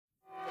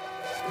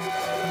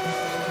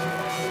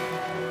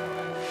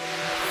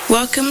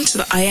Welcome to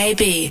the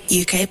IAB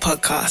UK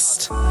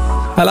podcast.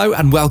 Hello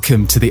and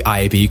welcome to the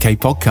IAB UK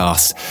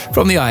podcast.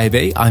 From the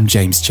IAB, I'm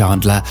James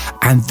Chandler,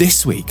 and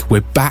this week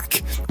we're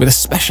back with a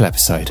special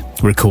episode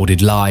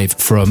recorded live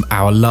from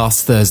our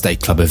last Thursday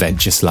Club event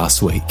just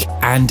last week.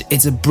 And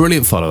it's a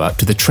brilliant follow-up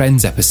to the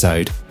Trends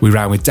episode we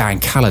ran with Dan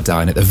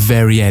Calladine at the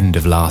very end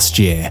of last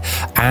year.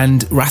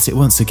 And we're at it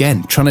once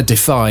again, trying to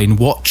define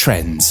what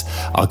trends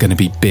are going to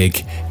be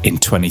big in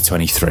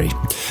 2023.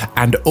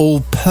 And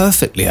all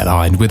perfectly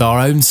aligned with our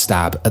own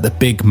stab at the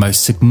big,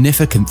 most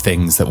significant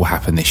things that will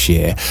happen this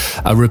year.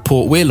 A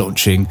report we're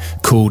launching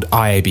called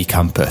IAB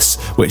Compass,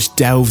 which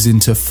delves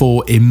into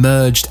 4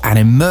 emerged and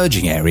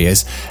emerging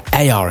areas: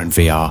 AR and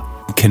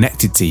VR,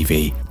 connected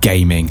TV,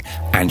 gaming,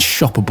 and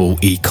shoppable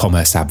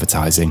e-commerce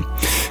advertising.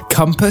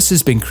 Compass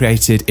has been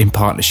created in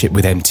partnership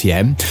with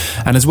MTN,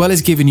 and as well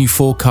as giving you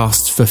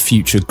forecasts for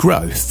future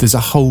growth, there's a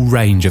whole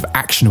range of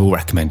actionable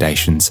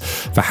recommendations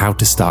for how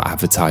to start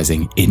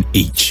advertising in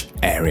each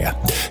area.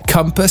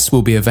 Compass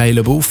will be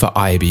available for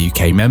IAB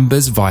UK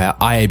members via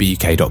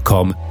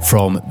iabuk.com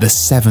from the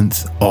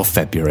 7th of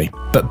February.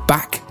 But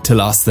back to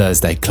last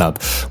Thursday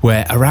Club,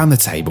 where around the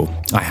table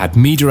I had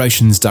Media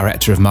Ocean's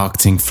Director of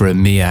Marketing for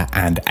EMEA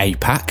and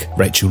APAC,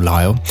 Rachel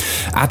Lyle,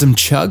 Adam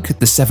Chugg,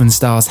 the 7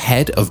 Stars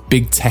Head of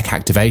Big Tech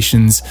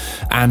Activations,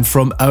 and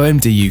from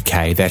OMD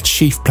UK, their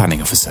Chief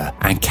Planning Officer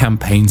and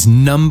Campaign's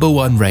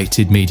 #1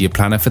 rated media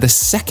planner for the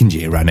 2nd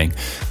year running,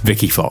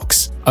 Vicky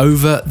Fox.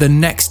 Over the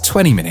next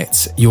 20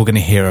 minutes, you're going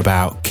to hear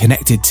about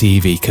connected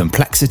TV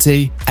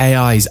complexity,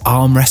 AI's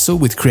arm wrestle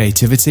with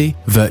creativity,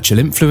 virtual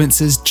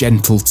influencers,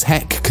 gentle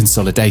tech,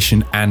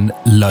 consolidation, and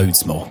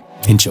loads more.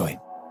 Enjoy.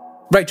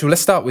 Rachel,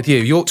 let's start with you.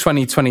 Your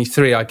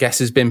 2023, I guess,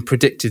 has been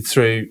predicted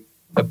through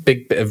a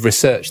big bit of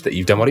research that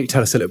you've done. Why don't you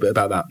tell us a little bit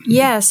about that?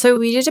 Yeah, so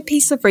we did a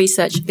piece of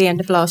research at the end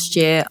of last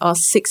year,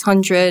 asked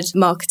 600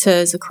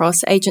 marketers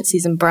across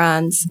agencies and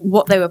brands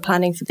what they were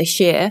planning for this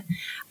year.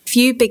 A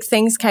few big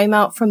things came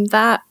out from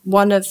that.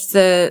 One of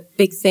the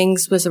big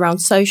things was around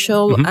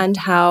social and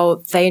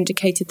how they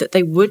indicated that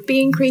they would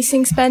be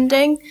increasing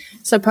spending.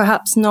 So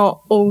perhaps not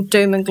all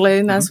doom and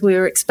gloom as we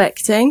were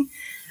expecting.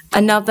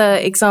 Another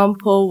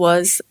example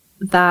was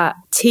that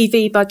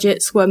TV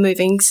budgets were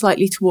moving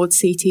slightly towards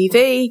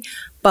CTV,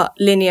 but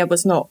linear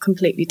was not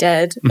completely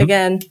dead.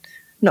 Again,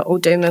 not all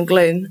doom and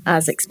gloom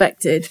as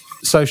expected.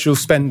 Social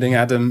spending,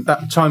 Adam,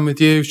 that time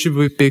with you, should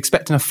we be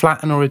expecting a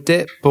flatten or a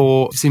dip,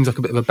 or it seems like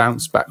a bit of a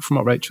bounce back from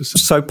what Rachel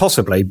said? So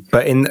possibly,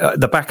 but in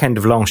the back end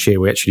of last year,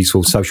 we actually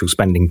saw social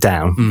spending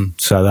down.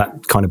 So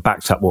that kind of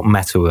backs up what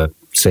Meta were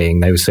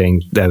seeing. They were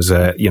seeing there was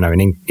an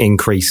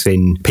increase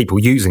in people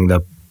using the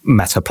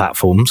Meta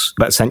platforms,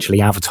 but essentially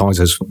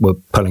advertisers were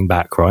pulling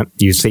back, right?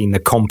 You've seen the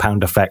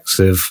compound effects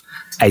of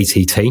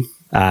ATT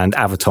and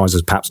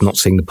advertisers perhaps not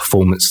seeing the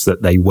performance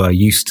that they were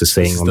used to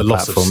seeing on the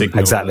platform.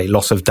 Exactly,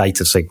 loss of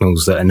data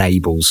signals that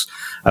enables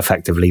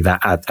effectively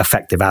that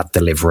effective ad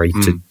delivery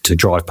to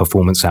drive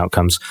performance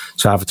outcomes.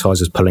 So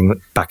advertisers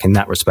pulling back in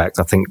that respect.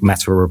 I think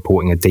Meta are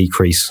reporting a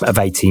decrease of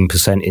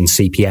 18% in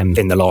CPM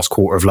in the last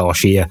quarter of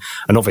last year,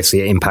 and obviously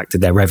it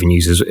impacted their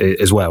revenues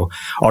as well.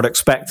 I'd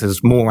expect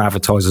as more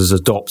advertisers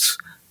adopt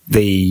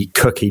the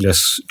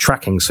cookieless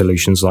tracking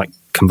solutions like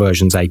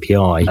Conversions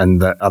API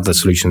and the other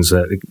solutions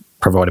that are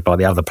provided by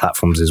the other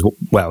platforms as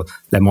well,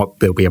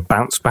 there'll be a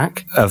bounce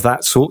back of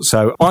that sort.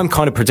 So I'm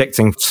kind of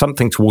predicting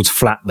something towards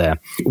flat there.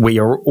 We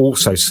are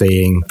also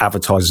seeing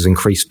advertisers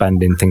increase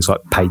spend in things like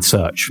paid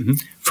search,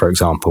 for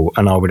example,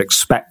 and I would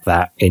expect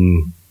that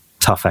in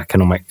tough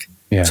economic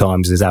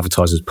times as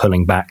advertisers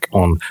pulling back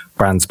on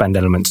brand spend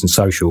elements and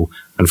social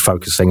and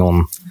focusing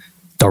on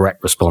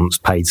direct response,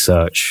 paid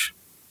search,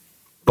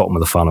 bottom of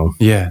the funnel.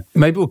 Yeah,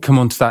 maybe we'll come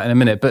on to that in a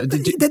minute. But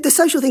the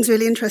social thing's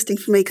really interesting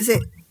for me because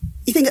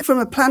you think from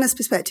a planner's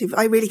perspective,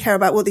 I really care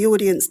about what the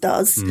audience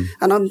does,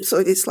 and I'm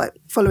sort of it's like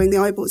following the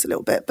eyeballs a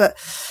little bit. But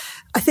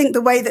I think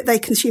the way that they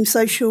consume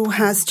social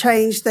has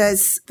changed.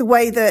 There's the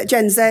way that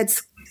Gen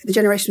Zs, the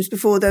generations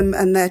before them,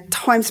 and their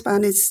time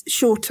span is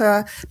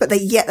shorter, but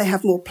yet they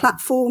have more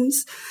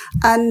platforms,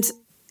 and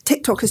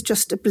TikTok has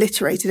just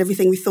obliterated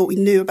everything we thought we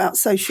knew about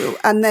social.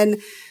 And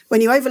then when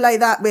you overlay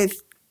that with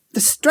the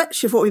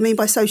stretch of what we mean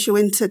by social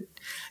into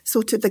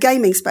sort of the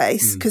gaming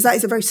space, because that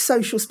is a very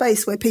social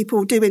space where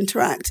people do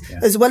interact,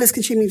 as well as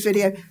consuming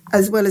video,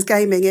 as well as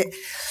gaming.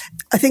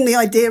 I think the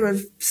idea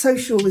of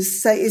social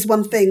is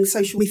one thing.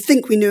 Social, we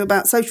think we knew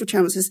about social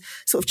channels has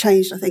sort of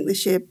changed, I think,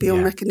 this year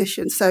beyond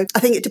recognition. So I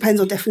think it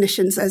depends on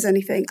definitions as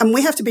anything. And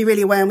we have to be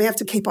really aware, and we have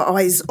to keep our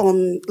eyes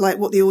on like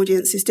what the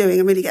audience is doing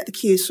and really get the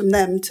cues from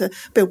them to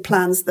build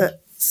plans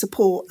that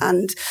support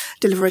and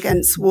deliver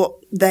against what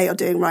they are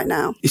doing right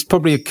now. It's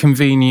probably a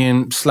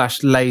convenient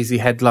 / lazy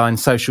headline,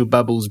 social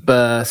bubbles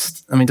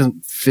burst. I mean, it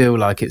doesn't feel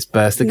like it's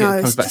burst. No,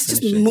 it's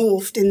just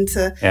morphed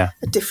into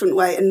a different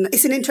way. And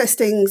it's an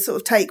interesting sort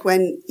of take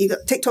when you got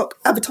TikTok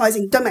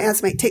advertising, don't make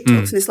ads, make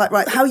TikToks. And it's like,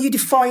 right, how are you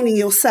defining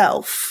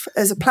yourself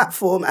as a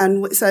platform?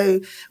 And so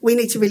we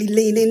need to really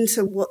lean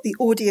into what the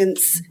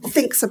audience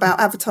thinks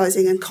about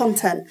advertising and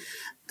content.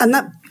 And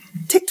that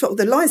TikTok,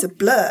 the lines are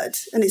blurred,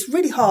 and it's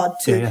really hard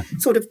to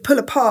sort of pull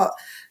apart,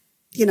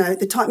 you know,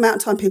 the amount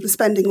of time people are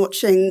spending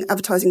watching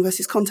advertising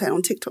versus content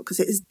on TikTok, because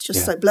it is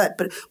just so blurred.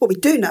 But what we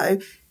do know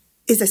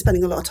is they're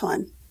spending a lot of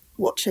time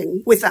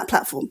watching with that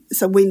platform.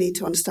 So we need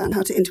to understand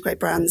how to integrate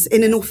brands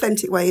in an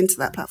authentic way into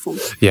that platform.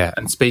 Yeah,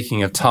 and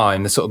speaking of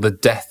time, the sort of the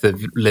death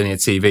of linear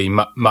TV,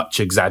 much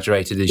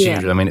exaggerated as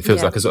usual. I mean, it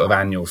feels like a sort of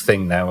annual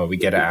thing now where we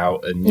get it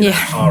out and you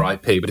know,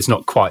 RIP, but it's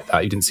not quite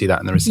that. You didn't see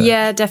that in the research.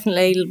 Yeah,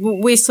 definitely.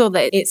 We saw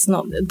that it's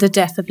not the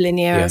death of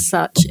linear as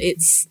such.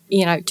 It's,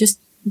 you know, just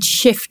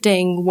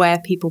shifting where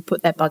people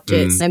put their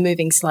budgets. They're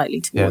moving slightly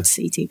towards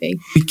CTV.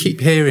 We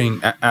keep hearing,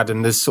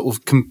 Adam, there's sort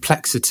of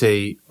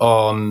complexity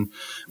on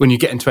when you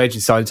get into agency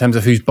side in terms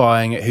of who's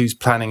buying it, who's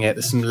planning it.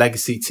 There's some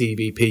legacy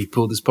TV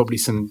people. There's probably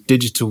some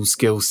digital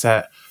skill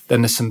set.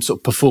 Then there's some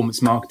sort of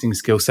performance marketing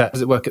skill set.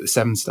 Does it work at the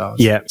 7 Stars?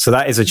 Yeah, so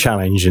that is a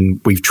challenge, and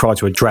we've tried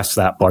to address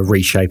that by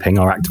reshaping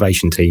our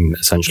activation team,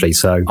 essentially.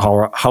 So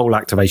our whole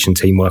activation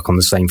team work on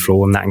the same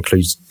floor, and that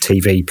includes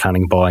TV,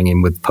 planning, buying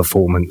in with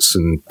performance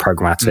and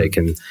programmatic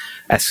and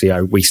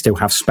SEO. We still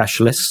have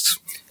specialists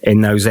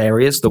in those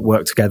areas that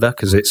work together,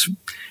 because it's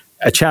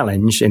a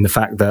challenge in the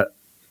fact that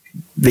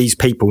these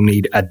people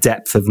need a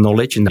depth of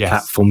knowledge in the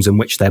platforms in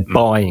which they're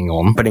buying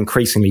on, but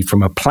increasingly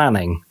from a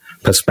planning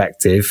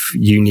perspective,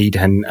 you need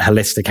an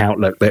holistic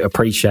outlook that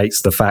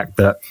appreciates the fact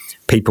that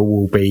people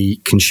will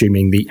be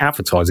consuming the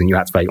advertising you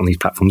activate on these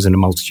platforms in a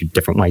multitude of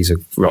different ways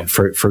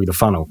through the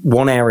funnel.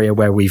 One area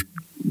where we've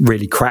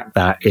really cracked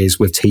that is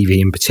with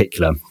TV in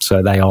particular.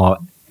 So they are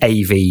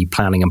AV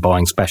planning and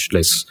buying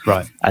specialists,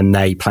 and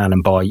they plan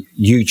and buy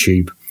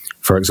YouTube,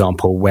 for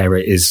example, where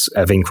it is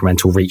of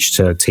incremental reach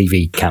to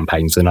TV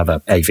campaigns and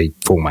other AV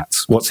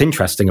formats. What's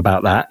interesting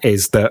about that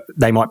is that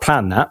they might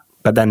plan that,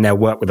 but then they'll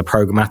work with a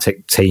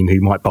programmatic team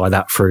who might buy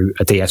that through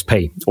a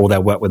DSP, or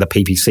they'll work with a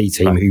PPC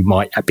team who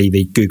might be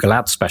the Google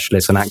Ads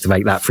specialist and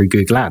activate that through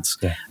Google Ads.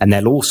 And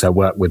they'll also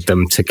work with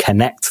them to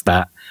connect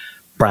that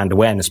brand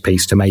awareness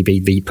piece to maybe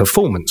the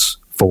performance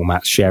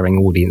formats, sharing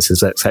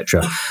audiences,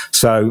 etc.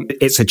 So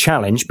it's a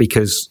challenge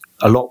because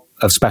a lot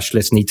of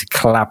specialists need to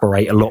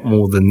collaborate a lot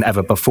more than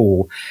ever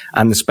before.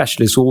 And the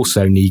specialists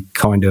also need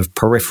kind of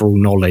peripheral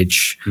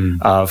knowledge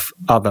of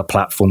other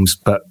platforms,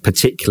 but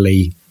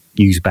particularly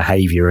user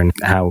behavior and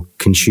how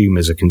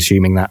consumers are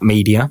consuming that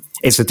media.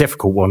 It's a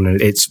difficult one.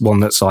 It's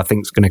one that's, I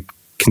think, is going to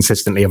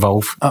consistently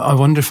evolve. I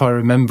wonder if I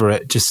remember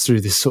it just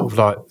through this sort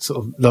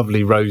of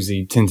lovely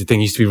rosy tinted thing.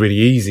 It used to be really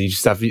easy. You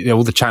just have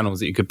all the channels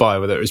that you could buy,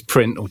 whether it was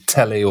print or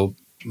telly or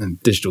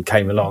digital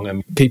came along,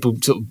 and people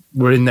sort of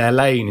were in their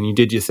lane and you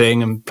did your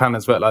thing, and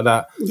planners worked like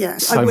that. Yeah,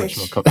 I wish.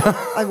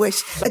 I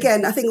wish.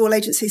 Again, I think all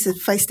agencies have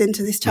faced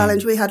into this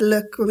challenge. We had a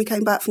look when we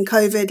came back from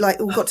COVID,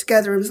 like all got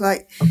together and was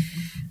like,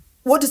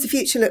 what does the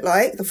future look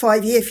like, the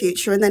 5-year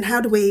future, and then how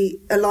do we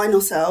align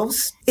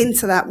ourselves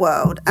into that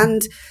world?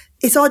 And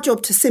it's our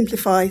job to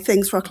simplify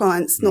things for our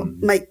clients, not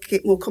make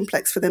it more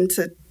complex for them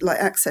to like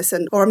access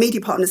or our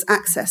media partners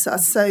access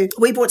us. So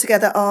we brought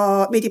together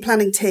our media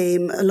planning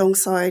team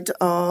alongside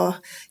our,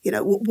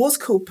 what was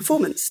called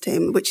performance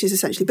team, which is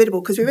essentially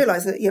Biddable, because we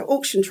realised that,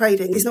 auction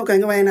trading is not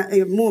going away, and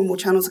more and more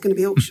channels are going to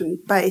be auction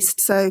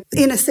based. So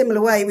in a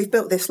similar way, we've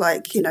built this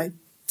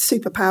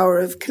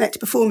superpower of connected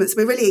performance.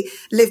 We really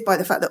live by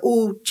the fact that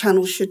all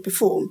channels should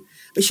perform.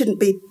 We shouldn't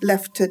be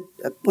left to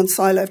one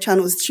silo of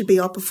channels. It should be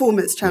our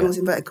performance channels,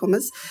 inverted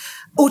commas.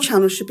 All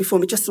channels should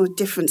perform just on a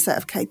different set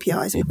of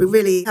KPIs. We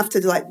really have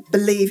to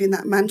believe in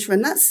that mantra,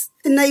 and that's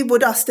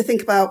enabled us to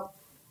think about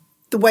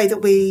the way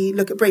that we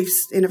look at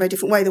briefs in a very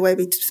different way, the way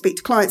we speak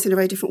to clients in a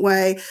very different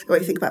way, the way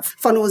we think about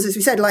funnels. As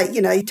we said,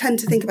 you tend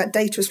to think about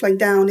data as flowing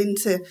down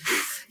into,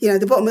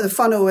 the bottom of the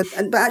funnel,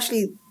 but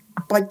actually,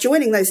 by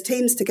joining those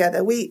teams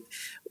together,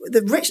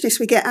 the richness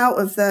we get out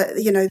of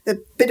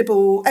the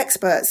biddable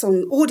experts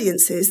on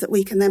audiences that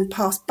we can then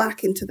pass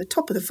back into the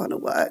top of the funnel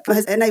work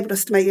has enabled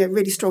us to make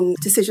really strong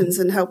decisions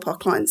and help our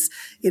clients,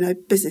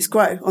 business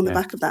grow on the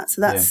back of that.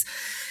 So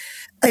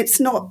it's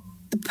not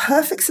the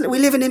perfect, we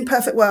live in an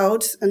imperfect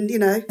world, and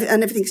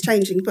and everything's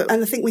changing,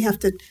 and I think we have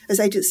to, as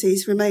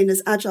agencies, remain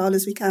as agile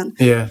as we can.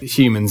 Yeah,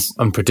 humans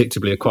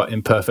unpredictably are quite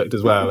imperfect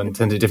as well, and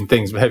tend to do different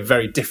things. We had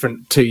very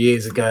different 2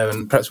 years ago,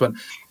 and perhaps when.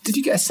 Did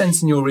you get a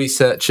sense in your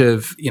research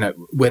of,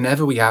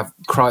 whenever we have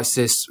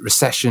crisis,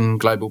 recession,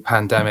 global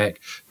pandemic,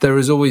 there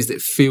is always,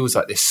 it feels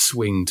like this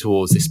swing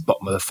towards this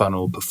bottom of the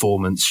funnel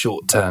performance,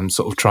 short term,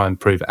 sort of try and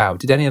prove it out.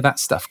 Did any of that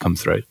stuff come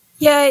through?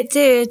 Yeah, it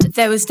did.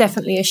 There was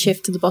definitely a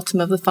shift to the bottom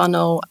of the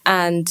funnel,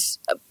 and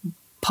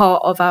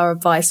part of our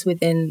advice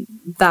within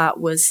that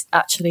was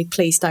actually,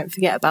 please don't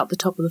forget about the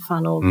top of the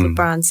funnel, the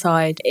brand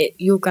side.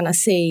 You're going to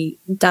see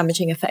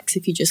damaging effects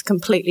if you just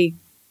completely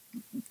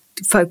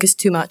focus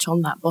too much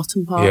on that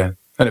bottom part. Yeah,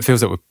 and it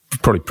feels like we're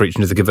probably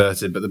preaching to the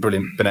converted, but the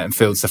brilliant Burnett and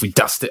Field stuff, we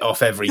dust it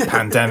off every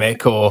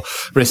pandemic or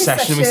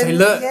recession, and we say,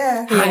 look,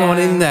 hang on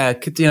in there,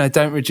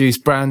 don't reduce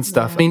brand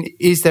stuff. I mean,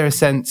 is there a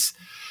sense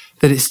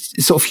that it's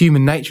sort of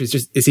human nature?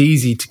 It's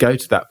easy to go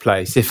to that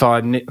place. If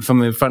I'm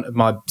in front of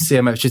my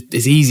CMO,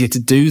 it's easier to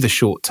do the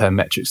short-term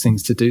metrics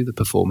things, to do the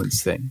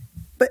performance thing.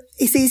 But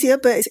it's easier,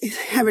 but it's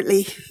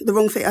inherently the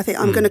wrong thing. I think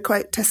I'm going to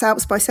quote Tess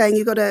Alps by saying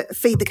you've got to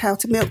feed the cow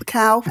to milk the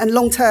cow. And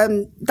long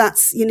term,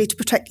 you need to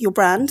protect your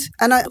brand.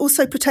 And I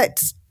also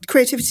protect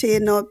creativity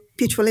in our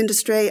beautiful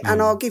industry.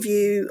 And I'll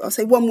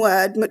say one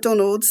word,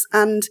 McDonald's,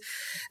 and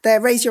their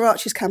Raise Your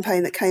Arches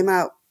campaign that came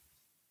out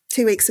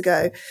 2 weeks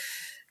ago.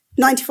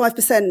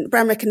 95%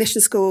 brand recognition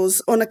scores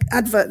on an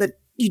advert that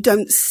you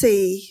don't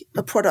see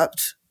a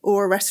product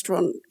or a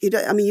restaurant. You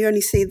only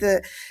see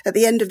at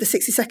the end of the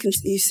 60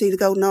 seconds, you see the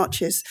golden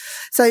arches.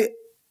 So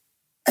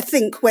I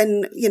think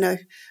when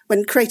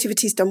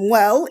creativity is done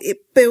well, it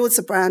builds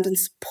a brand and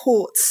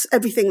supports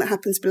everything that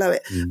happens below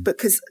it.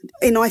 Because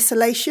in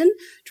isolation,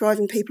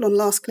 driving people on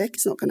last click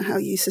is not going to how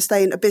you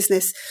sustain a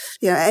business,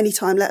 at any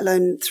time, let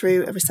alone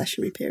through a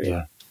recessionary period.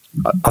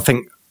 Yeah. I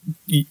think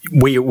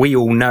we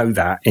all know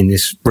that in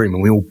this room,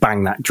 and we all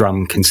bang that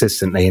drum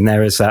consistently. And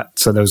there is that.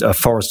 So there was a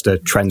Forrester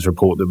Trends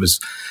report that was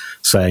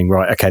saying,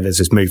 right, okay, there's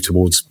this move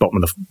towards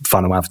bottom of the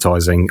funnel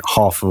advertising.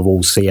 Half of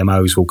all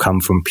CMOs will come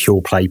from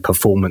pure play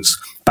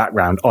performance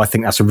background. I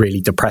think that's a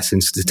really depressing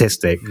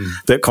statistic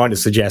that kind of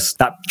suggests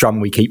that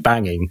drum we keep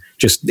banging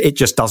it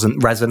just doesn't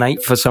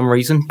resonate for some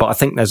reason. But I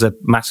think there's a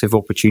massive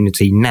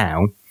opportunity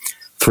now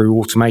through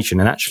automation,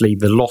 and actually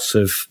the loss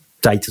of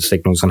data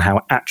signals and how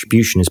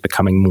attribution is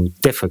becoming more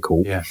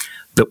difficult,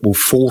 that will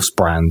force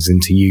brands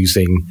into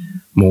using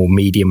more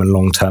medium and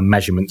long-term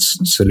measurements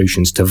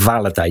solutions to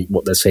validate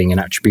what they're seeing in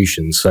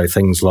attribution. So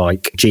things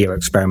like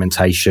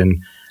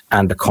geo-experimentation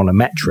and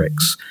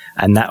econometrics.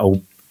 And that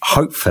will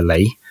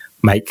hopefully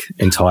make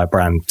entire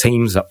brand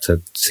teams up to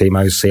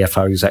CMOs,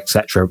 CFOs,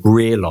 etc.,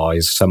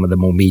 realise some of the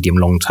more medium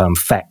long-term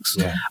effects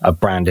of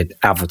branded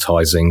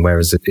advertising,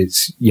 whereas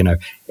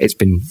it's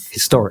been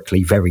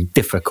historically very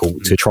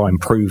difficult to try and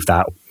prove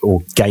that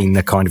or gain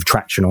the kind of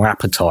traction or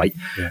appetite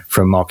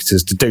from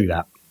marketers to do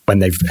that when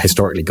they've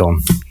historically gone,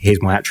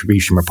 here's my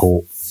attribution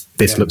report,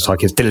 this looks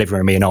like it's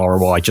delivering me an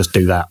ROI, just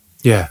do that.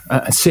 Yeah,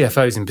 and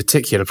CFOs in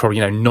particular, probably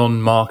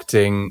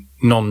non-marketing,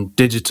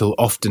 non-digital,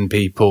 often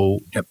people,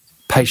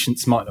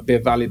 patience might not be a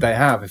value they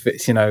have. If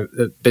it's,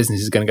 the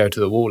business is going to go to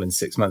the wall in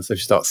 6 months, they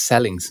should start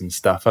selling some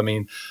stuff. I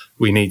mean,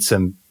 we need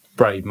some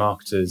brave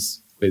marketers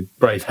with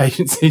brave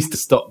agencies to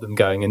stop them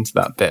going into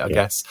that bit, I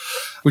guess.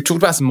 We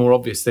talked about some more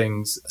obvious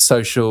things,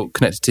 social,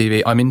 connected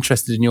TV. I'm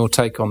interested in your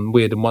take on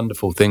weird and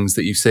wonderful things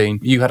that you've seen.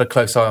 You had a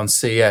close eye on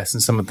CES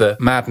and some of the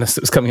madness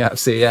that was coming out of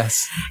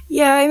CES.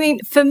 Yeah, I mean,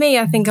 for me,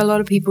 I think a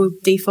lot of people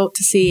default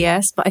to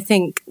CES, but I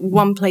think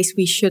one place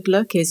we should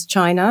look is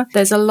China.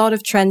 There's a lot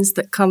of trends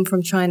that come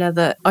from China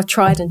that are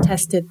tried and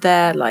tested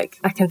there. Like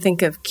I can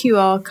think of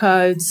QR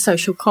codes,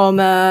 social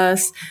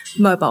commerce,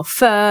 mobile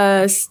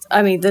first.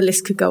 I mean, the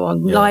list could go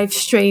on. Live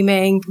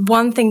streaming.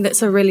 One thing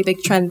that's a really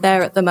big trend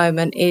there at the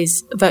moment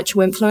is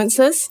virtual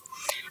influencers.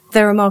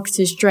 They're a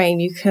marketer's dream.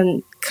 You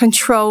can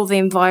control the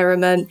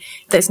environment.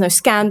 There's no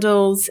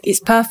scandals. It's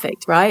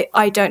perfect, right?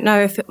 I don't know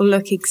if it will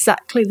look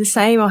exactly the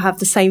same or have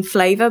the same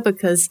flavor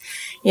because,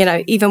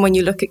 even when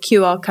you look at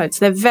QR codes,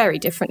 they're very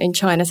different in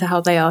China to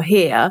how they are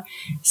here.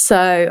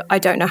 So I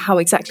don't know how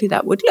exactly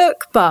that would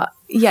look, but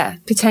yeah,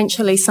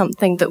 potentially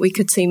something that we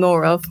could see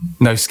more of.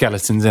 No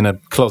skeletons in a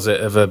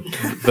closet of a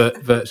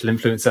virtual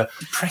influencer.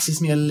 It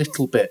impresses me a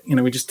little bit.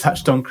 We just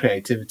touched on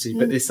creativity,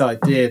 but this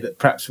idea that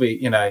perhaps we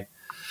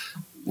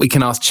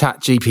can ask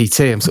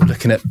ChatGPT. I'm sort of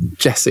looking at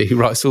Jessie, who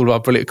writes all of our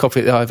brilliant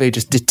copy at the IV,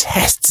 just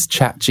detests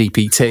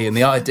ChatGPT, and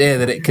the idea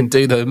that it can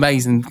do the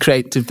amazing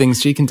creative things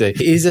she can do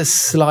is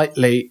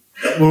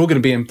we're all going to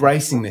be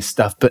embracing this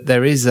stuff, but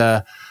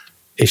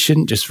it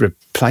shouldn't just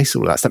replace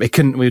all of that stuff. It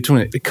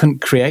couldn't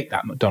create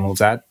that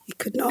McDonald's ad. It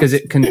could not. Because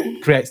it can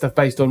create stuff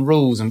based on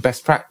rules and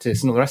best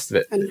practice and all the rest of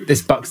it. And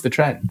this bucks the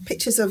trend.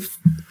 Pictures of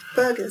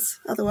burgers.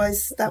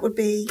 Otherwise, that would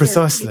be...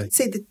 Precisely. You'd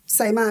see the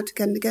same ad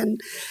again and again.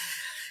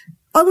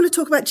 I want to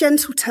talk about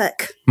gentle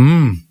tech.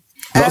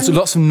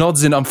 Lots of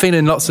nods in. I'm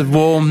feeling lots of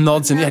warm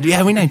nods. And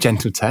yeah, we know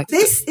gentle tech.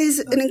 This is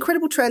an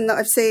incredible trend that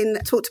I've seen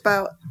talked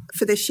about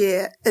for this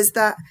year, is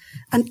that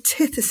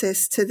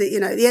antithesis to the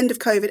end of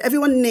COVID.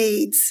 Everyone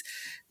needs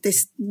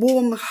this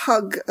warm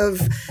hug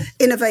of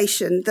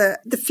innovation.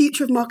 The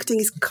future of marketing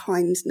is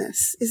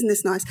kindness. Isn't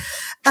this nice?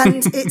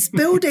 And it's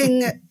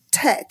building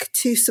tech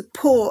to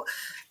support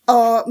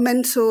our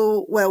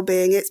mental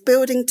well-being. It's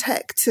building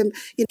tech to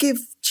give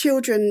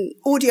children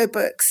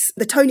audiobooks.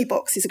 The Tony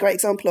Box is a great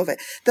example of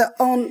it, that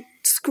aren't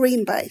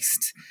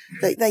screen-based,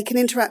 that they can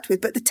interact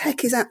with. But the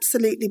tech is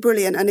absolutely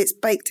brilliant and it's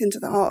baked into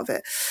the heart of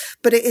it.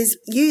 But it is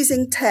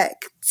using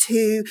tech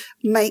to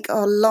make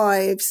our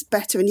lives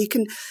better. And you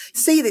can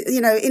see that,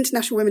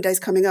 International Women's Day is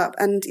coming up.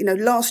 And,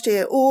 last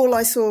year, all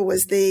I saw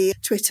was the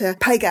Twitter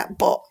pay gap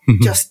bot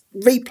just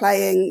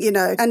replaying,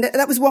 and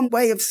that was one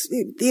way of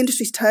the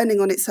industry's turning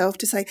on itself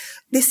to say,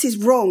 this is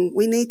wrong.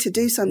 We need to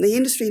do something. The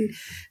industry,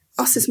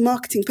 us as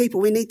marketing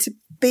people, we need to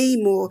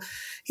be more,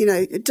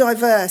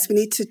 diverse. We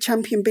need to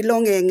champion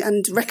belonging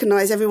and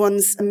recognise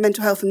everyone's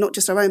mental health and not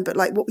just our own, but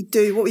like what we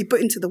do, what we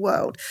put into the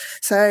world.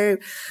 So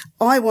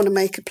I want to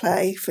make a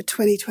play for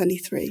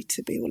 2023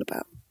 to be all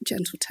about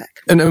gentle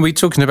tech. And are we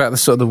talking about the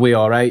sort of the We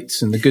Are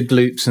 8s and the Good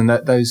Loops and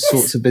those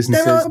sorts of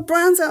businesses? There are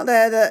brands out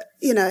there that,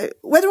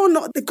 whether or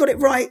not they've got it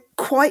right,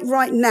 quite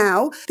right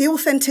now, the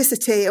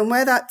authenticity and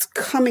where that's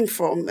coming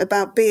from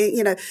about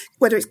being,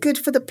 whether it's good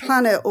for the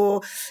planet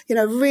or,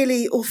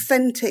 really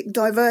authentic,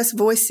 diverse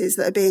voices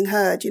that are being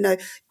heard,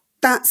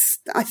 that's,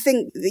 I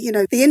think,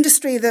 the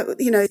industry that,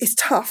 is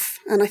tough.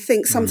 And I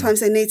think sometimes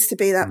there needs to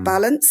be that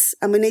balance,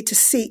 and we need to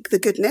seek the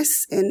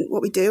goodness in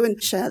what we do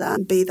and share that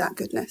and be that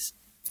goodness.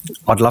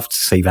 I'd love to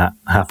see that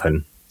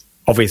happen.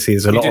 Obviously,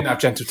 there's a lot. You didn't have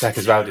gentle tech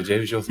as well, did you?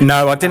 Was your thing?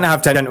 No, I didn't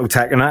have gentle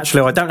tech, and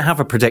actually, I don't have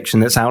a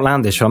prediction that's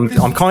outlandish. I'm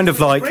kind of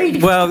like,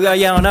 well,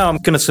 yeah, I know. I'm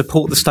going to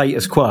support the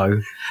status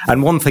quo.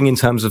 And one thing in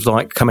terms of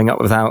like coming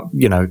up without,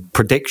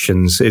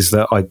 predictions is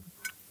that I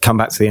come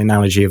back to the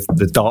analogy of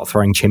the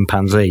dart-throwing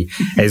chimpanzee,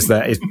 is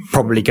that it's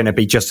probably going to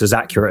be just as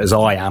accurate as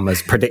I am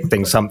as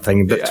predicting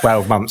something that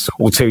 12 months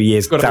or 2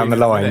 years down the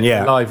line.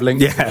 Yeah, live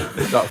link. Yeah,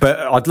 but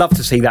I'd love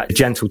to see that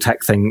gentle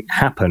tech thing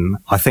happen.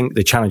 I think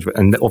the challenge,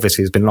 and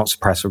obviously there's been lots of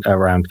press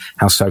around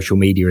how social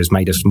media has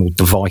made us more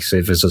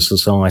divisive as a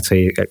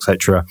society,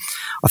 etc.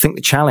 I think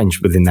the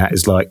challenge within that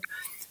is like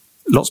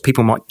lots of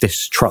people might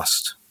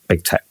distrust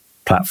big tech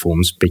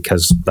platforms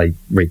because they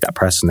read that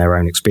press and their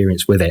own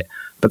experience with it,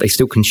 but they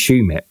still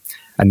consume it.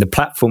 And the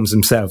platforms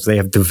themselves, they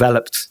have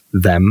developed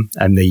them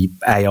and the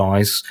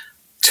AIs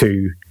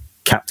to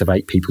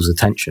captivate people's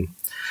attention.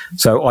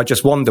 So I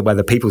just wonder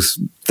whether people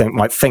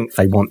might think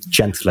they want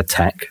gentler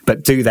tech,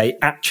 but do they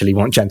actually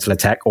want gentler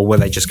tech, or will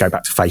they just go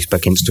back to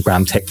Facebook,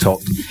 Instagram, TikTok,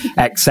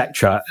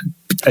 etc.,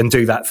 and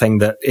do that thing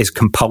that is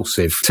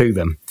compulsive to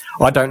them?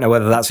 I don't know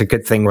whether that's a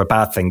good thing or a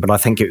bad thing, but I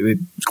think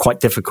it's quite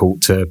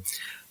difficult to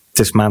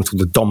dismantle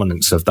the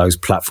dominance of those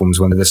platforms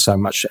when there's so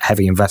much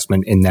heavy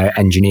investment in their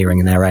engineering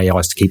and their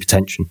AIs to keep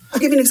attention. I'll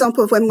give you an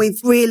example of when we've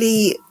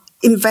really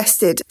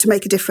invested to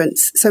make a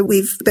difference. So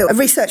we've built a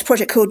research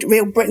project called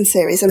Real Britain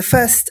Series, and the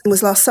first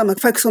was last summer,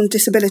 focused on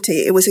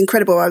disability. It was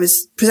incredible. I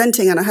was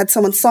presenting and I had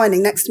someone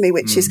signing next to me,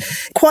 which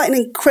is quite an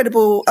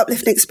incredible,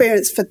 uplifting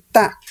experience for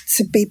that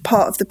to be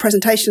part of the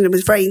presentation. It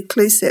was very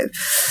inclusive.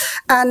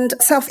 And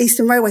South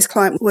Eastern Railways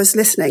client was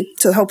listening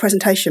to the whole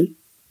presentation,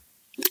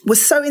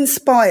 was so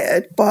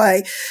inspired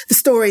by the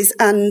stories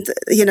and,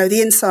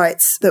 the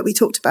insights that we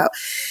talked about.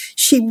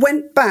 She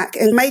went back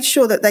and made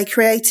sure that they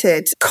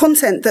created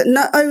content that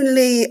not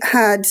only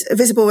had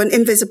visible and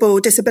invisible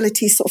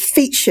disabilities sort of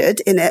featured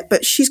in it,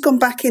 but she's gone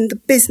back in the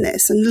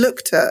business and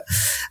looked at,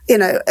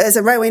 as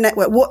a railway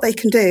network, what they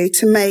can do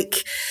to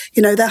make,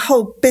 their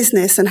whole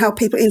business and how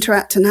people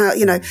interact and how,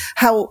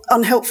 how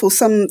unhelpful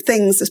some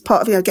things as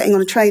part of, getting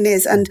on a train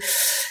is. And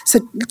so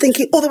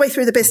thinking all the way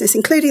through the business,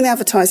 including the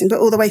advertising, but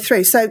all the way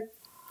through. So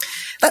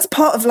that's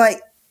part of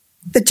like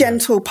the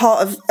gentle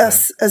part of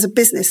us as a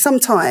business.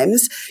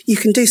 Sometimes you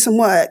can do some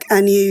work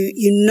and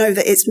you know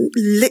that it's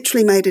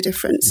literally made a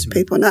difference to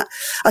people. And that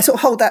I sort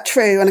of hold that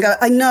true and I go,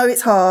 I know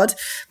it's hard,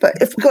 but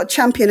if we've got to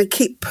champion and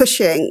keep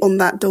pushing on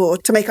that door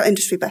to make our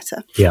industry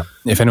better. Yeah.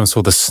 If anyone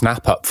saw the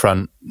Snap up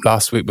front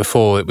last week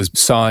before, it was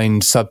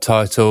signed,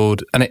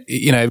 subtitled, and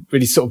it,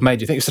 really sort of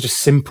made you think it's such a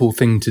simple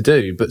thing to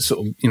do, but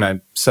sort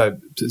of,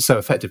 so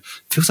effective.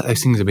 It feels like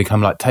those things have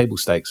become like table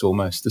stakes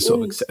almost, the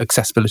sort of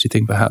accessibility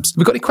thing perhaps. Have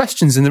we got any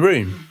questions in the room?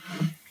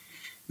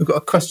 We've got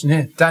a question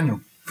here.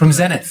 Daniel from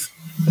Zenith.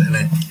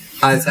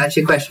 It's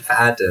actually a question for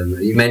Adam.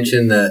 You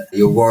mentioned that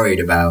you're worried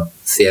about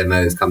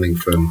CMOs coming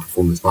from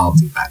performance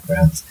marketing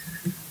backgrounds.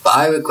 But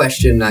I would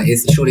question that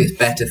surely it's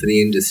better for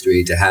the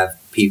industry to have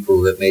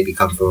people that maybe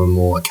come from a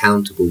more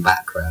accountable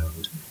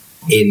background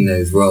in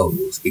those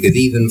roles, because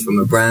even from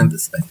a brand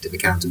perspective,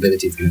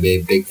 accountability is going to be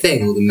a big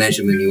thing. All the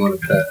measurement you want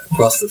to put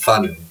across the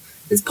funnel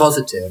is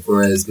positive,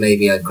 whereas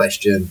maybe I'd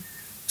question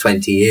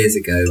 20 years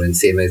ago when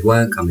CMOs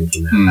weren't coming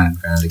from that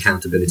background,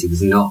 accountability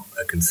was not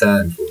a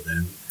concern for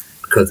them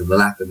because of the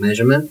lack of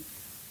measurement.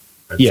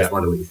 I just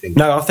wonder what you think.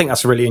 No, I think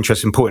that's a really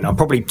interesting point. I'll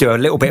probably do a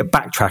little bit of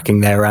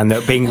backtracking there and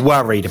being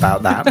worried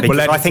about that. Because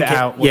I think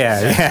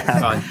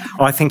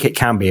I think it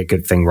can be a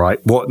good thing, right?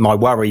 What my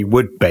worry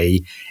would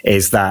be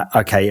is that,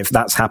 okay, if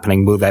that's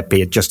happening, will there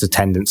be just a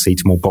tendency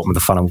to more bottom of the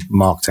funnel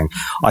marketing?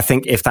 I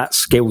think if that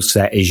skill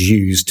set is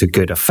used to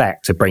good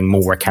effect to bring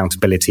more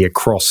accountability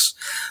across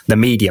the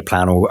media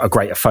plan or a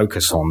greater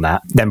focus on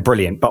that, then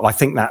brilliant. But I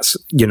think that's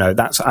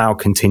our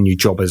continued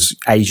job as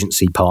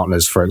agency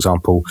partners, for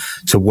example,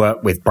 to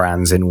work with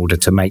brands in order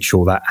to make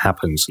sure that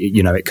happens.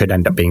 It could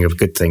end up being a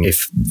good thing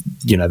if,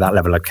 that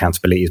level of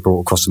accountability is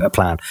brought across a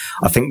plan.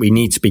 I think we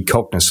need to be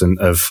cognizant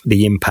of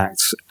the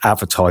impact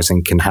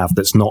advertising can have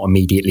that's not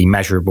immediately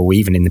measurable,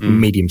 even in the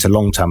medium to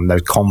long term,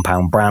 those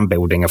compound brand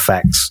building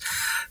effects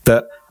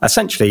that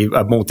essentially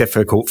are more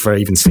difficult for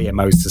even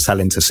CMOs to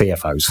sell into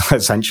CFOs,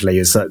 essentially,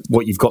 is that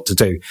what you've got to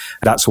do.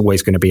 That's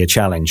always going to be a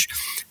challenge.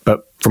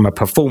 But from a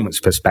performance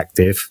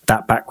perspective,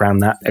 that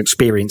background, that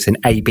experience in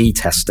A/B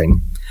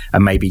testing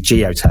and maybe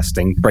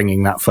geo-testing,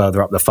 bringing that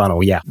further up the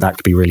funnel, that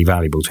could be really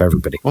valuable to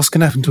everybody. What's going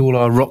to happen to all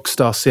our rock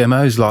star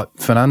CMOs like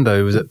Fernando,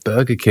 who was at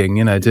Burger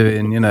King,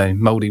 doing,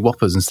 mouldy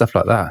whoppers and stuff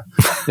like that?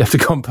 You have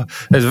to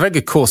there's a very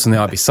good course on the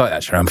IB site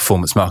actually around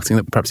performance marketing.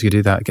 That perhaps you could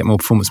do that, get more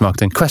performance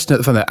marketing. Question at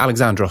the front there,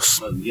 Alexandros.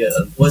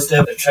 Was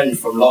there a trend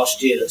from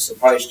last year that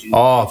surprised you?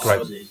 Oh,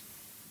 great.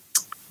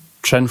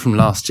 Trend from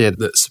last year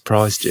that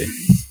surprised you?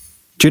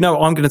 Do you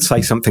know, I'm going to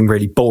say something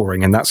really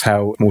boring, and that's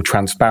how more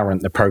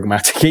transparent the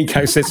programmatic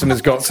ecosystem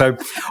has got. So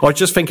I was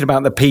just thinking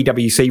about the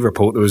PwC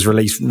report that was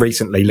released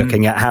recently,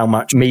 looking at how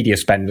much media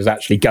spend was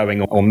actually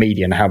going on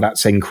media and how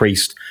that's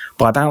increased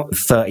by about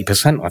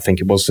 30%, I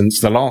think it was,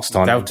 since the last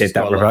time they did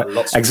that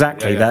report.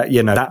 Exactly.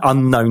 Yeah. That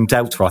unknown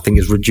delta, I think,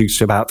 is reduced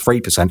to about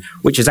 3%,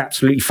 which is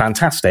absolutely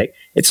fantastic.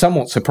 It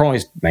somewhat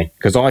surprised me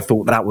because I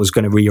thought that was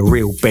going to be a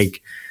real big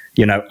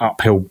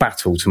uphill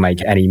battle to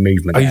make any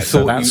movement. You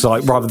thought that's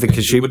rather than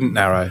because you wouldn't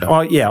narrow.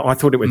 I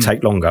thought it would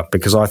take longer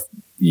because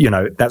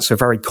that's a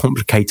very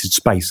complicated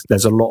space.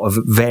 There's a lot of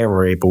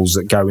variables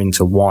that go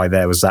into why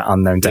there was that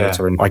unknown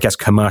data, and I guess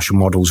commercial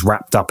models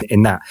wrapped up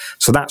in that.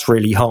 So that's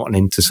really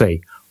heartening to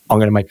see. I'm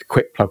going to make a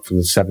quick plug for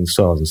the 7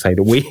 Stars and say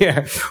that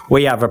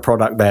we have a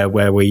product there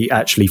where we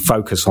actually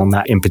focus on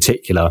that in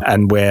particular,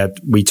 and where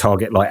we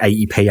target like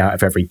 80p out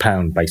of every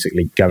pound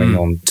basically going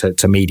on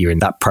to media in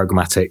that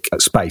programmatic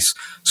space.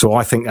 So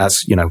I think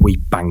that's, we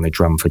bang the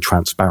drum for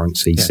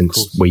transparency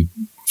since we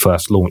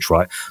first launched,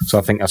 right? So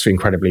I think that's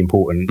incredibly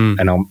important.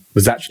 And I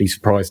was actually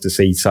surprised to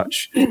see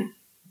such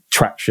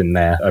traction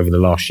there over the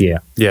last year.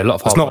 Yeah, a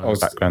lot of hard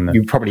background there.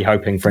 You're probably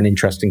hoping for an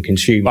interesting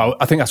consumer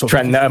I think that's what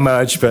trend that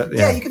emerged, but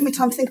yeah, you give me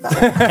time to think about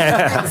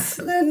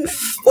it.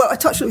 Well, I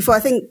touched on it before. I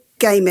think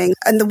gaming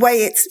and the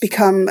way it's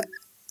become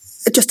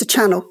just a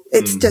channel.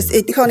 It's just,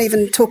 you can't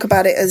even talk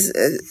about it as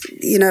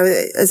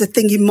as a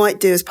thing you might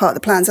do as part of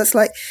the plans. That's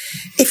like,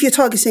 if you're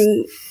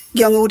targeting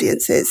young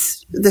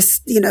audiences,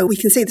 we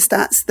can see the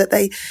stats that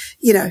they,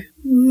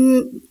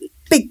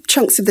 big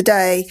chunks of the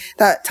day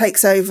that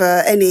takes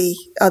over any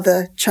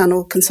other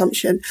channel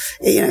consumption,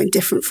 in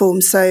different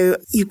forms. So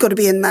you've got to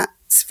be in that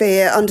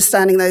sphere,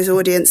 understanding those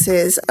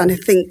audiences. And I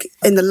think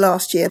in the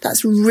last year,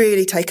 that's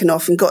really taken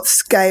off and got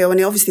scale. And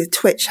obviously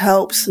Twitch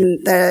helps, and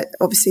their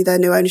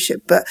new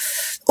ownership, but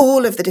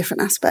all of the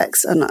different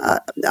aspects. And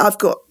I've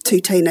got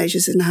 2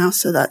 teenagers in the house,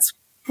 so that's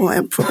why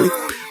I'm probably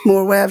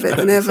more aware of it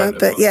than ever.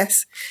 But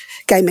yes,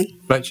 gaming.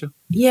 Rachel?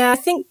 Yeah, I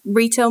think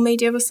retail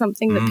media was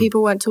something that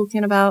people weren't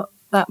talking about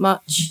that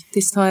much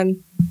this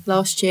time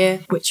last year,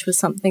 which was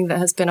something that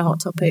has been a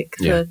hot topic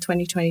for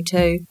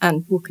 2022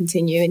 and will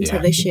continue into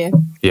this year.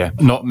 Yeah,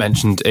 not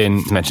mentioned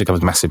it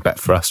comes massive bet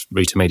for us.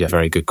 Retail media,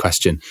 very good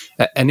question.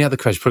 Any other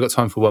questions? Probably got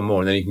time for one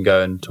more, and then you can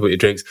go and talk about your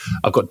drinks.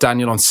 I've got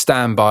Daniel on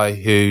standby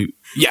who...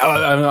 Yeah,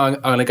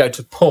 I'm going to go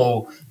to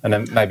Paul and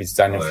then maybe to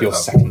Daniel for your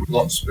second.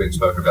 Lots has been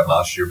spoken about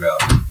last year about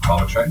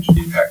climate change, the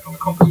impact on the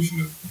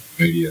composition of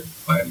media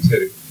plans.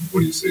 What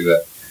do you see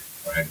that?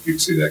 How do you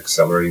see that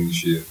accelerating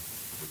this year?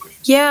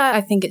 Yeah, I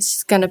think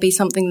it's going to be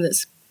something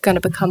that's going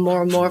to become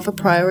more and more of a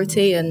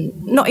priority, and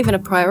not even a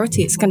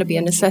priority, it's going to be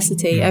a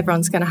necessity.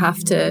 Everyone's going to have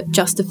to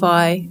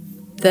justify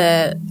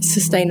their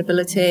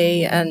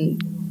sustainability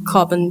and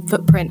carbon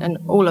footprint and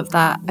all of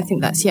that. I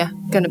think that's,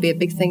 going to be a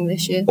big thing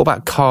this year. What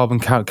about carbon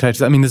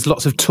calculators? I mean, there's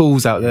lots of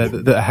tools out there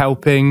that are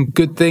helping.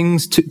 Good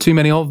things, too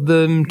many of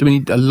them? Do we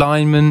need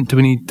alignment? Do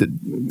we need...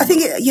 I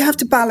think you have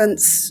to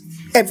balance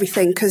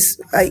everything, because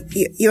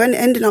you're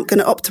ending up going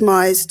to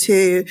optimise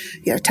to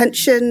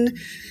attention,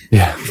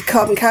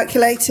 carbon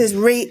calculators,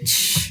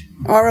 reach,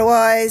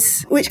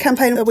 ROIs. Which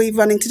campaign are we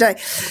running today?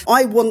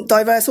 I want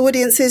diverse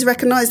audiences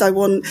recognised. I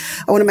want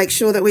to make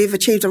sure that we've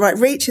achieved the right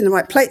reach in the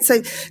right place.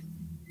 So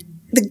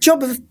the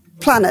job of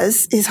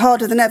planners is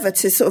harder than ever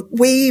to sort of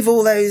weave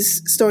all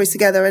those stories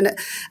together, and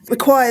it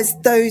requires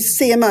those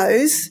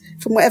CMOs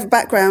from whatever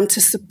background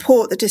to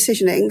support the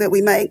decisioning that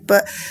we make.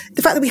 But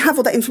the fact that we have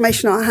all that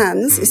information in our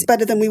hands is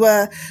better than we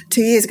were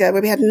 2 years ago,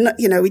 where we had,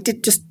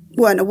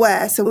 weren't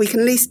aware. So we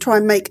can at least try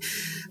and make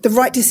the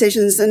right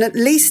decisions and at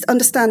least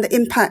understand the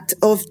impact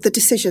of the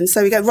decision.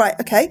 So we go, right,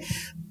 okay,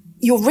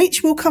 your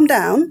reach will come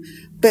down,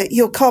 but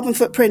your carbon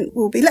footprint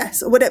will be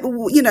less, or whatever,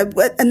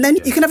 and then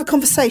you can have a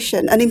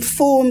conversation, an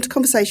informed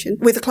conversation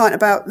with the client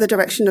about the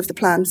direction of the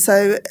plan.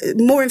 So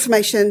more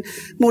information,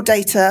 more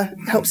data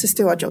helps us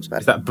do our jobs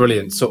better. Is that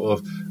brilliant sort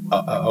of,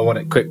 I want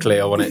it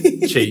quickly, I want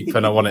it cheap,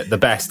 and I want it the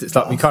best? It's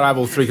like, we can't have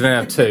all three, can only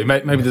have two.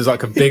 Maybe there's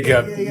like a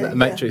bigger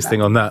matrix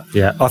thing on that.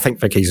 Yeah, I think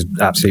Vicky's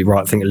absolutely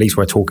right. I think at least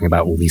we're talking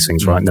about all these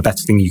things, right? And the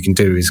best thing you can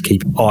do is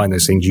keep an eye on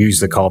those things, use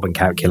the carbon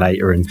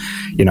calculator, and,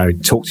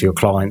 talk to your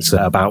clients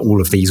about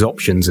all of these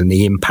options and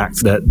the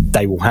impact that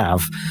they will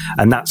have.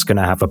 And that's going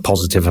to have a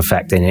positive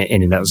effect in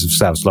and of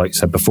themselves. Like you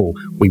said before,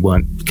 we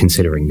weren't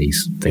considering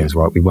these things,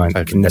 right? We weren't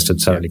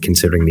necessarily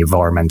considering the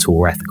environmental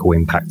or ethical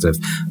impact of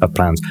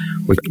plans.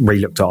 We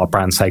re-looked at our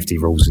brand safety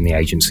rules in the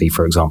agency,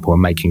 for example,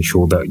 and making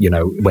sure that,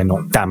 we're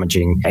not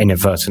damaging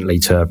inadvertently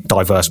to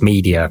diverse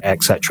media,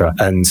 etc.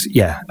 And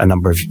a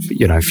number of,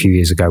 a few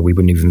years ago, we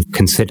wouldn't even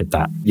considered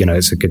that.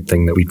 It's a good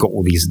thing that we've got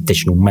all these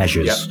additional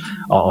measures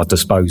at our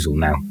disposal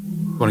now.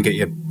 Want to get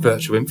your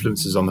virtual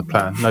influencers on the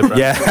plan? No, brand.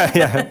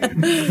 Yeah.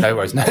 No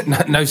worries.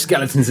 No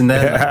skeletons in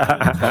there.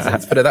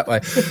 Let's put it that way. I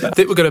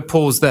think we're going to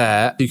pause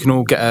there. You can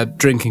all get a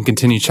drink and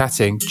continue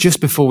chatting.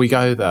 Just before we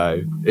go,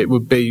 though, it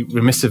would be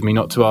remiss of me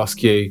not to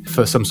ask you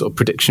for some sort of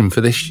prediction for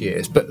this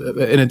year, but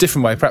in a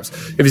different way, perhaps.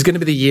 If it's going to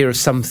be the year of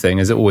something,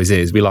 as it always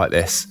is, we like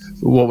this.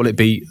 What will it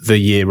be the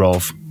year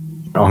of?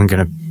 I'm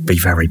going to be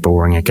very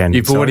boring again.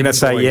 You've already been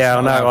saying, yeah,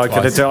 I know. I'm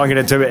going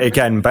to do it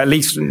again, but at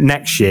least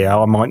next year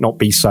I might not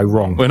be so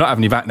wrong. We're not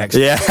having you back next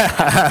year.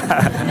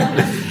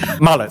 Yeah.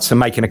 Mullets are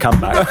making a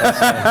comeback.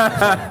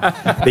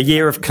 The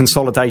year of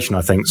consolidation,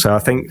 I think. So I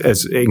think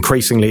as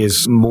increasingly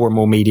as more and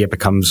more media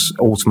becomes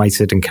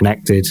automated and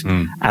connected,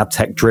 ad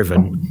tech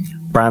driven,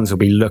 brands will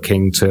be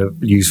looking to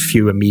use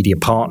fewer media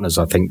partners,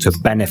 I think, to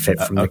benefit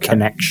from the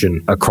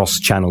connection across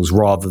channels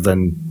rather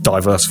than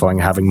diversifying,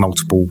 having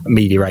multiple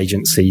media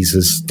agencies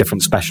as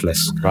different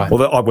specialists. Right.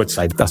 Although I would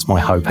say that's my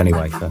hope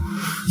anyway. So.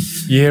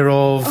 Year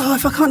of... Oh,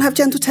 if I can't have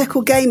gentle tech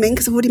or gaming,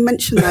 because I've already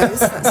mentioned those,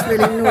 that's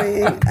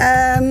really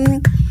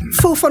annoying.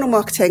 Full funnel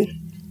marketing.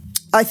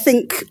 I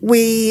think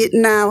we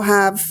now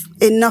have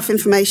enough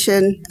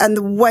information, and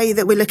the way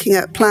that we're looking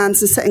at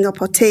plans and setting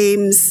up our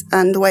teams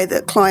and the way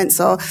that clients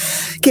are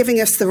giving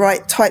us the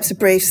right types of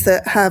briefs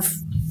that have,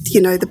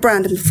 you know, the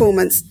brand and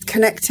performance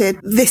connected.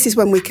 This is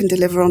when we can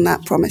deliver on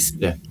that promise.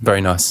 Yeah,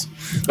 very nice.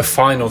 A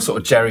final sort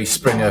of Jerry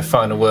Springer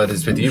final word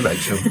is with you,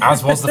 Rachel,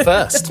 as was the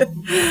first.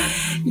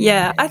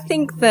 Yeah, I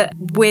think that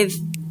with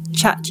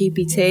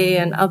ChatGPT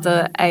and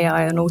other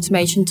AI and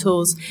automation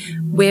tools,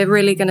 we're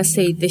really going to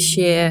see this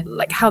year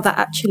like how that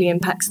actually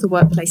impacts the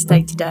workplace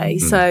day to day.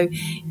 So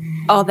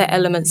are there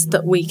elements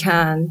that we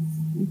can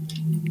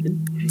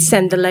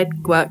send the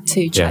legwork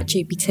to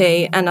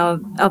ChatGPT, and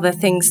are there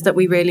things that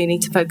we really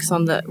need to focus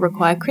on that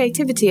require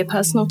creativity, a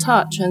personal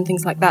touch and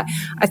things like that?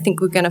 I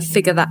think we're going to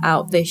figure that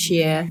out this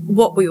year,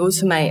 what we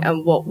automate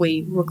and what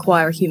we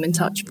require a human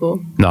touch for.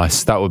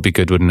 Nice. That would be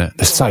good, wouldn't it?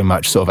 There's so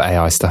much sort of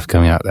AI stuff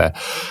coming out there.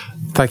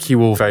 Thank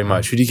you all very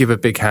much. Would you give a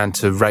big hand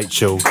to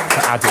Rachel, to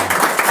Adam,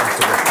 and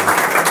to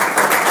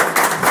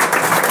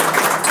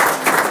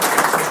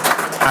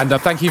Ricky?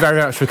 And thank you very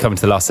much for coming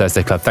to the Last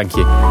Thursday Club. Thank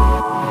you.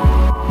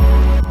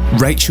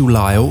 Rachel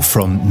Lyle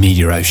from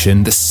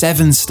MediaOcean, the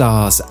 7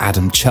 Stars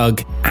Adam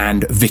Chugg,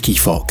 and Vicky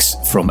Fox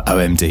from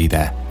OMD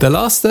there. The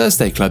Last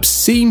Thursday Club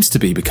seems to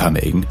be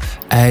becoming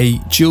a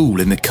jewel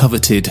in the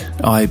coveted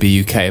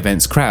IAB UK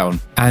events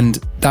crown, and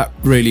that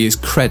really is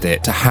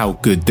credit to how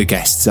good the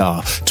guests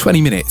are.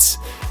 20 minutes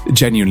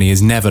genuinely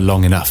is never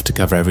long enough to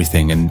cover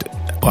everything, and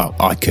well,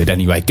 I could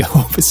anyway go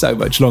on for so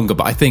much longer,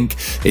 but I think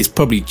it's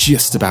probably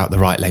just about the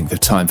right length of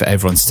time for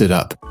everyone stood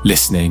up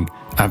listening,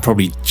 and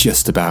probably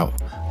just about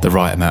the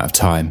right amount of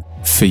time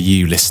for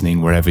you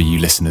listening wherever you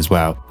listen as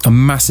well. A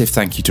massive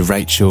thank you to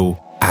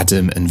Rachel,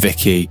 Adam and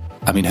Vicky.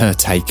 I mean, her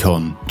take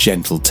on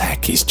gentle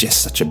tech is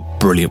just such a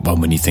brilliant one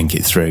when you think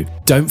it through.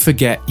 Don't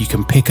forget, you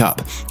can pick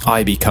up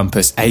IAB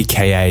Compass,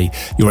 aka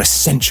your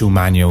essential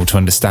manual to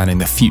understanding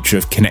the future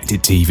of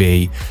connected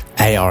TV,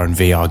 AR and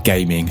VR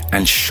gaming,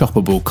 and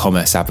shoppable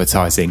commerce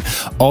advertising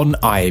on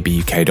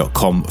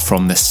iabuk.com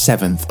from the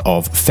 7th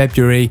of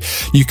February.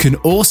 You can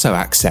also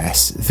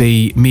access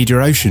the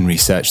MediaOcean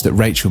research that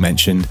Rachel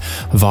mentioned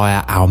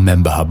via our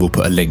member hub. We'll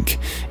put a link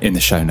in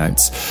the show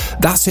notes.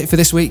 That's it for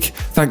this week.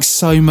 Thanks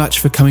so much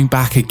for coming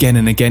back again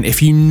and again.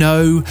 If you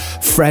know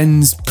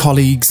friends,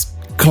 colleagues,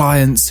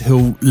 clients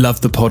who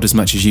love the pod as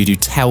much as you do,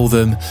 tell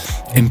them,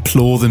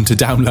 implore them to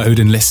download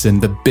and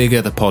listen. The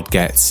bigger the pod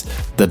gets,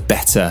 the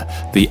better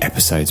the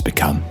episodes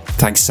become.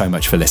 Thanks so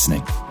much for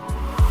listening.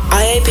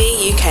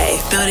 IAB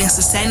UK, building a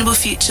sustainable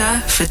future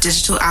for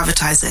digital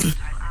advertising.